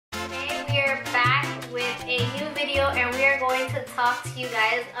we're back with a new video and we are going to talk to you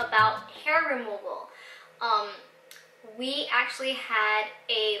guys about hair removal. We actually had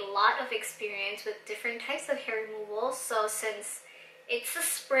a lot of experience with different types of hair removal, so since it's the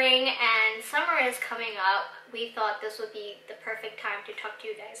spring and summer is coming up, we thought this would be the perfect time to talk to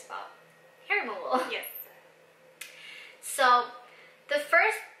you guys about hair removal. Yes. So the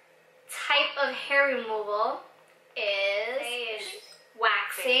first type of hair removal is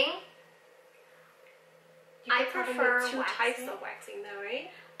waxing. I prefer two types of waxing though, right?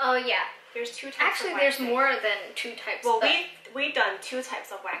 Oh yeah. There's two types Actually, of waxing. there's more than two types. Well, we've done two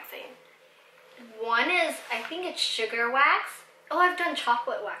types of waxing. One is, I think it's sugar wax. Oh, I've done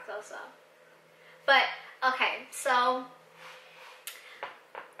chocolate wax also. But, okay, so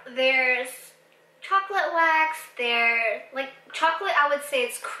there's chocolate wax, like chocolate I would say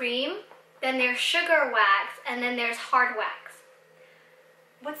it's cream, then there's sugar wax, and then there's hard wax.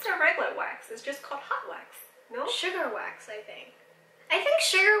 What's the regular wax? It's just called hot wax, no? Sugar wax, I think. I think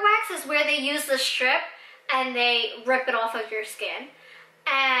sugar wax is where they use the strip and they rip it off of your skin.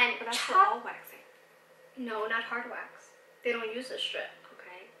 And but that's for all waxing. No, not hard wax. They don't use the strip.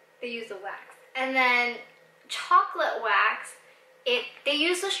 Okay. They use the wax. And then chocolate wax, they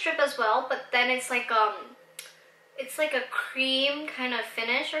use the strip as well, but then it's like a cream kind of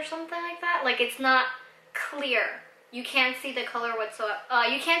finish or something like that. Like it's not clear. You can't see the color whatsoever.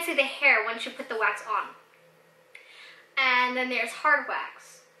 You can't see the hair once you put the wax on. And then there's hard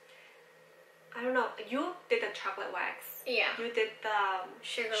wax. I don't know. You did the chocolate wax. Yeah. You did the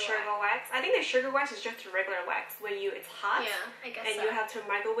sugar wax. I think the sugar wax is just a regular wax where it's hot. Yeah, I guess and so. you have to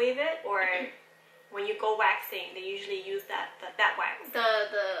microwave it, or when you go waxing, they usually use that wax.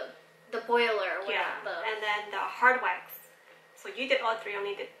 The boiler. Or yeah. And then the hard wax. So you did all three. I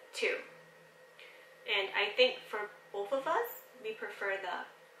only did two. And I think for both of us, we prefer the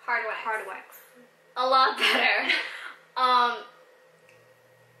hard wax. Hard wax. A lot better.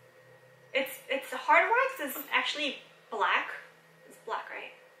 It's hard wax is actually black. It's black,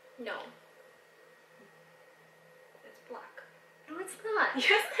 right? No. It's black. No, it's not.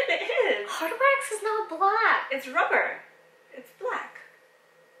 Yes, it is. Hard wax is not black. It's rubber. It's black.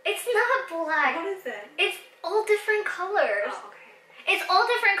 It's not black. What is it? It's all different colors. Oh, okay. It's all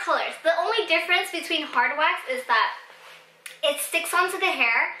different colors. The only difference between hard wax is that it sticks onto the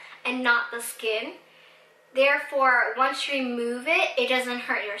hair and not the skin. Therefore, once you remove it, it doesn't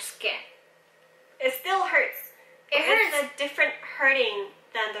hurt your skin. It still hurts. It hurts. It's a different hurting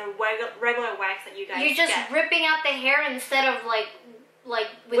than the regular wax that you guys You're just ripping out the hair instead of like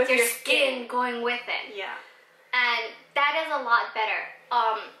with your skin going with it. Yeah. And that is a lot better.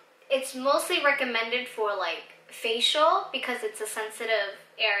 It's mostly recommended for like facial because it's a sensitive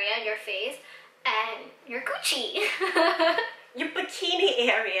area in your face and your Gucci. Your bikini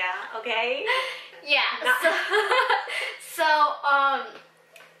area, okay? Yeah.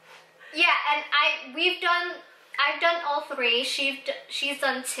 Yeah, and I've done all three. She's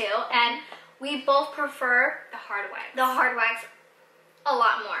done two, and we both prefer the hard wax. The hard wax a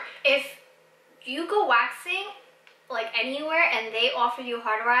lot more. If you go waxing like anywhere and they offer you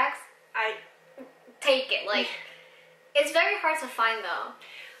hard wax, I take it. Like it's very hard to find though.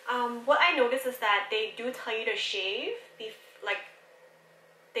 What I noticed is that they do tell you to shave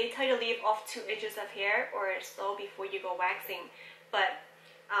they tell you to leave off 2 inches of hair or so before you go waxing, but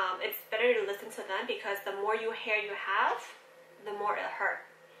it's better to listen to them because the more hair you have, the more it hurts.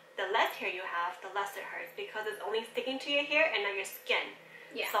 The less hair you have, the less it hurts because it's only sticking to your hair and not your skin.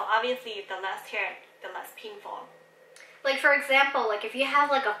 Yeah. So obviously, the less hair, the less painful. Like for example, like if you have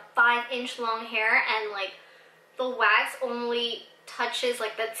like a 5-inch long hair and like the wax only touches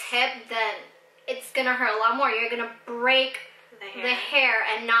like the tip, then it's gonna hurt a lot more. You're gonna break the hair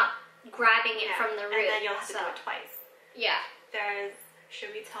and not grabbing it from the root. And then you'll have to do it twice. Yeah.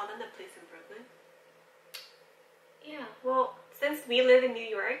 Should we tell them the place in Brooklyn? Yeah. Well, since we live in New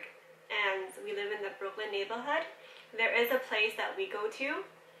York and we live in the Brooklyn neighborhood, there is a place that we go to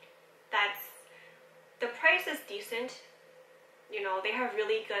the price is decent. You know, they have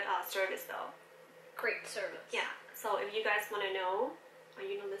really good service though. Great service. Yeah. So if you guys want to know, are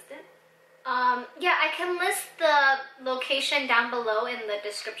you gonna list it? Yeah, I can list the location down below in the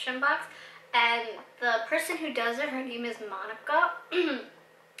description box. And the person who does it, her name is Monica.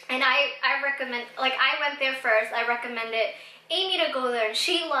 And I recommend, like I went there first. I recommended Amy to go there and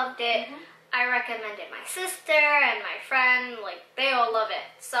she loved it. Mm-hmm. I recommended my sister and my friend, like they all love it.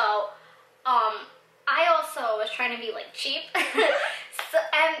 So, I also was trying to be like cheap.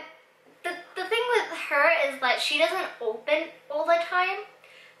 And the thing with her is that she doesn't open all the time.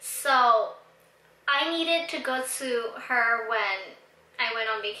 So I needed to go to her when I went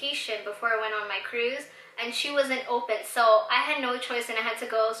on vacation before I went on my cruise, and she wasn't open, so I had no choice and I had to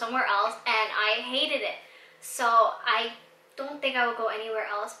go somewhere else, and I hated it. So I don't think I would go anywhere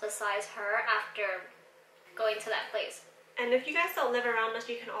else besides her after going to that place. And if you guys don't live around us,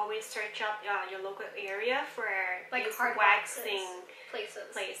 you can always search up your local area for like these hard waxing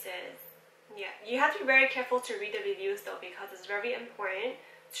places. Yeah, you have to be very careful to read the reviews though, because it's very important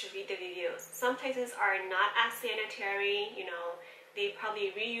to read the reviews. Some places are not as sanitary, you know, they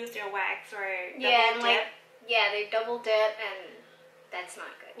probably reuse their wax or double dip. They double dip, and that's not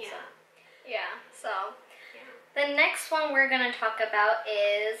good. Yeah. So the next one we're gonna talk about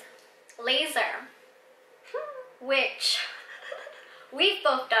is laser, which we've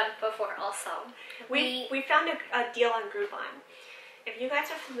both done before also. We found a deal on Groupon. If you guys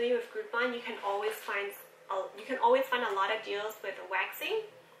are familiar with Groupon, you can always find a lot of deals with waxing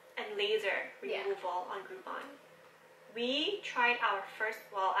and laser removal on Groupon. We tried our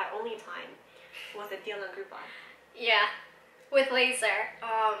only time was a deal on Groupon. Yeah, with laser.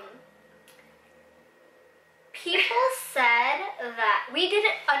 People said that we did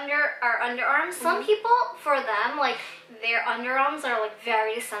it under our underarms. Some people, for them, like their underarms are like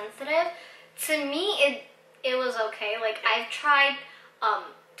very sensitive. To me, it was okay. Like I've tried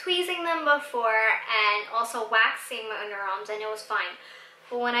tweezing them before and also waxing my underarms, and it was fine.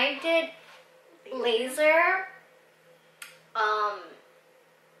 But when I did laser,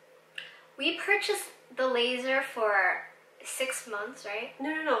 we purchased the laser for 6 months, right?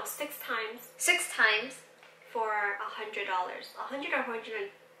 No, 6 times. 6 times. For $100. $100 or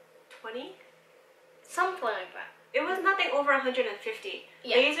 $120? Something like that. It was nothing over $150.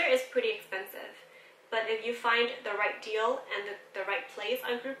 Yeah. Laser is pretty expensive. But if you find the right deal and the right place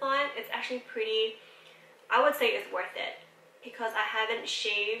on Groupon, it's actually pretty, I would say it's worth it. Because I haven't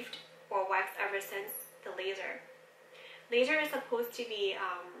shaved or waxed ever since the laser. Laser is supposed to be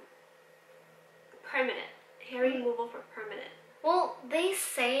permanent. Hair removal for permanent. Well, they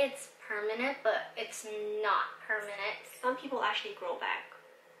say it's permanent, but it's not permanent. Some people actually grow back.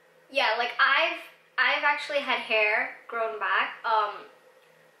 Yeah, like I've actually had hair grown back.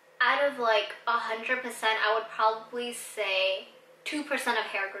 Out of like 100%, I would probably say 2% of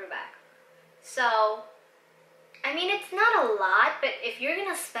hair grew back. So, I mean, it's not a lot, but if you're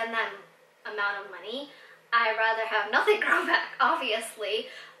gonna spend that amount of money, I'd rather have nothing grow back, obviously.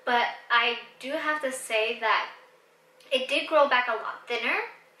 But I do have to say that it did grow back a lot thinner.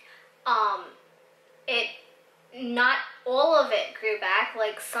 Not all of it grew back.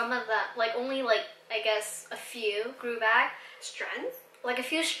 Like some of them, like only like I guess a few grew back. Strands? Like a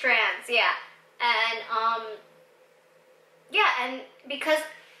few strands, yeah. And and because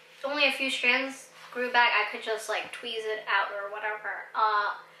only a few strands grew back, I could just like tweeze it out or whatever.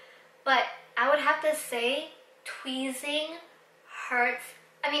 But I would have to say tweezing hurts.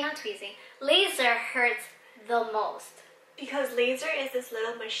 I mean, not tweezing. Laser hurts the most. Because laser is this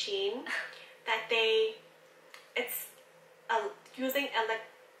little machine that it's using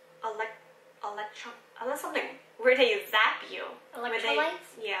something where they zap you.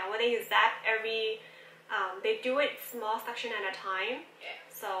 Electrolytes? Where they zap every, they do it small section at a time. Yeah.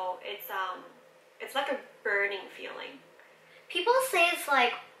 So it's like a burning feeling. People say it's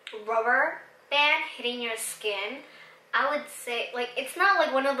like rubber band hitting your skin. I would say, like, it's not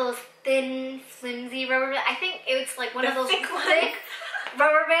like one of those thin, flimsy rubber bands. I think it's like one of those thick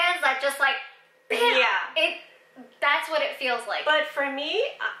rubber bands that just like, bam! Yeah. That's what it feels like. But for me,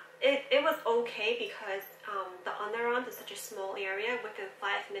 it was okay because the underarms is such a small area. Within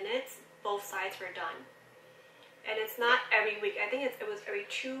 5 minutes, both sides were done. And it's not every week. I think it was every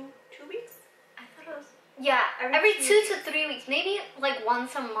 2 weeks. I thought it was... Yeah, every 2 to 3 weeks. Maybe like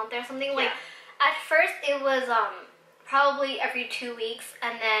once a month or something. Like, at first it was... probably every 2 weeks,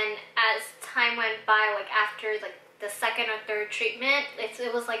 and then as time went by, like after like the second or third treatment,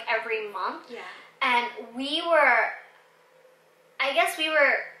 it was like every month. Yeah. And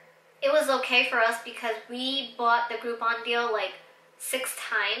it was okay for us because we bought the Groupon deal like 6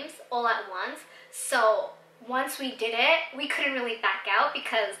 times all at once. So once we did it, we couldn't really back out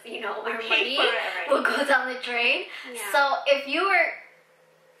because, you know, our money will go down the drain. Yeah. So if you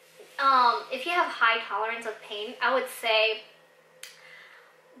have high tolerance of pain, I would say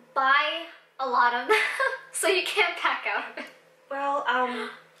buy a lot of them so you can't back out of it. Well,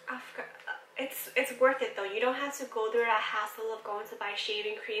 it's worth it though. You don't have to go through that hassle of going to buy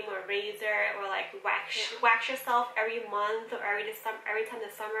shaving cream or razor or like wax yourself every month or every time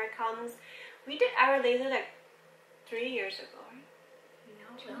the summer comes. We did our laser like 3 years ago.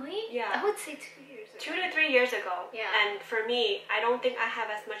 Really? Yeah. I would say 2 years ago. 2 to 3 years ago. Yeah. And for me, I don't think I have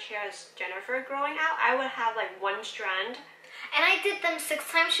as much hair as Jennifer growing out. I would have like 1 strand. and I did them 6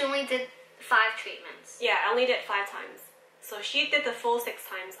 times. She only did 5 treatments. Yeah, I only did 5 times. So she did the full 6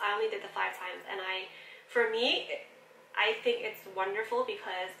 times. I only did the 5 times. And for me, I think it's wonderful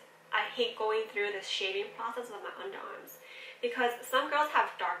because I hate going through this shaving process with my underarms. Because some girls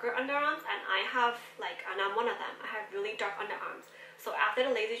have darker underarms, and I have, like, and I'm one of them. I have really dark underarms. So after the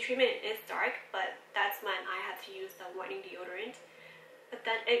laser treatment, it is dark, but that's when I had to use the whitening deodorant. But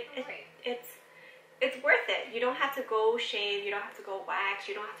then it's worth it. You don't have to go shave. You don't have to go wax.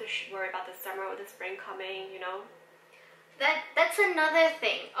 You don't have to worry about the summer or the spring coming. You know. That's another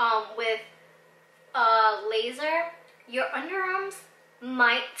thing. With laser, your underarms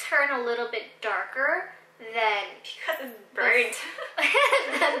might turn a little bit darker than because it's burnt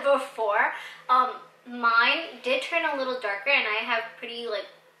than before. Mine did turn a little darker, and I have pretty like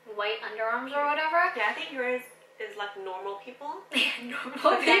white underarms or whatever. Yeah, I think yours is like normal people.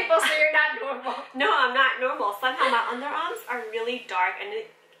 Normal people, so you're not normal. No, I'm not normal. Somehow my underarms are really dark, and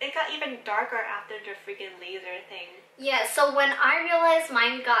it got even darker after the freaking laser thing. Yeah, so when I realized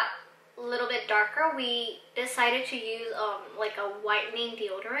mine got a little bit darker, we decided to use like a whitening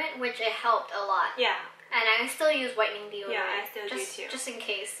deodorant, which it helped a lot. Yeah. And I still use whitening deodorant. Yeah, I still do too. Just in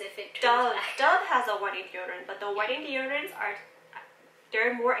case if it turns back. Dove has a whitening deodorant, but the whitening deodorants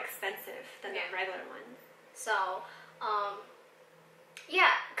they're more expensive than the regular ones. So,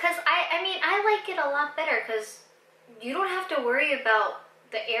 yeah, because I mean, I like it a lot better because you don't have to worry about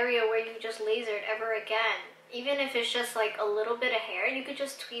the area where you just lasered ever again. Even if it's just like a little bit of hair, you could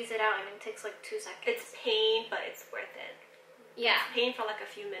just tweeze it out and it takes like 2 seconds. It's pain, but it's worth it. Yeah. It's pain for like a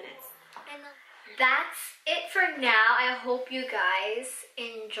few minutes. And that's it for now. I hope you guys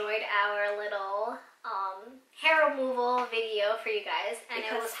enjoyed our little hair removal video for you guys, and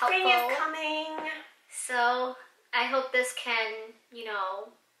because it was helpful. Spring is coming. So I hope this can, you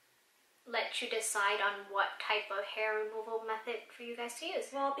know, let you decide on what type of hair removal method for you guys to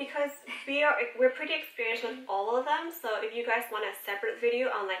use. Well, because we're pretty experienced with all of them, so if you guys want a separate video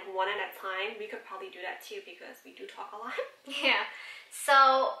on like one at a time, we could probably do that too because we do talk a lot. Yeah.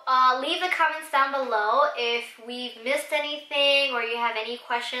 So leave the comments down below if we've missed anything or you have any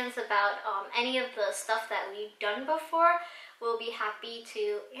questions about any of the stuff that we've done before. We'll be happy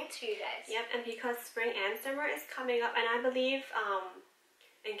to answer you guys. Yep, and because spring and summer is coming up, and I believe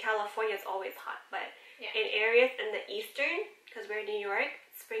in California it's always hot, but in areas in the eastern, because we're in New York,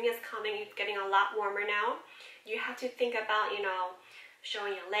 spring is coming, it's getting a lot warmer now. You have to think about, you know,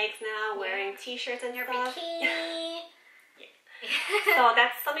 showing your legs now, wearing t-shirts and your stuff. bikini. So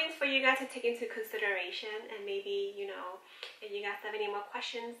that's something for you guys to take into consideration, and maybe, you know, if you guys have any more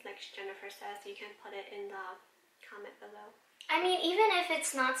questions, like Jennifer says, you can put it in the comment below. I mean, even if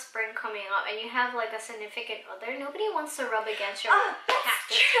it's not spring coming up and you have like a significant other, nobody wants to rub against your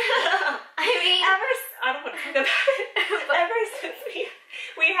cactus. I mean, I don't want to talk about it. But ever since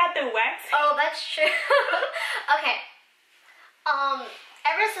we had the wax. Oh, that's true. Okay.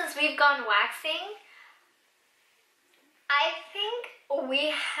 Ever since we've gone waxing, I think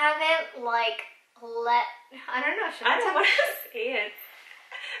we haven't like I don't know. I don't want to say it.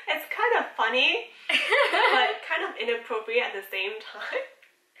 It's kind of funny, but kind of inappropriate at the same time.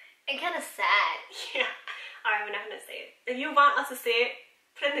 And kind of sad. Yeah. Alright, we're not going to say it. If you want us to say it,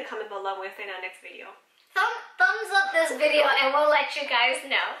 put it in the comment below. We'll say it in our next video. Thumbs up this video and we'll let you guys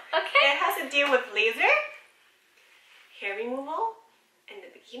know. Okay? It has to deal with laser, hair removal, and the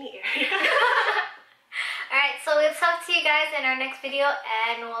bikini area. Alright, so it's up to you guys in our next video,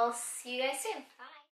 and we'll see you guys soon.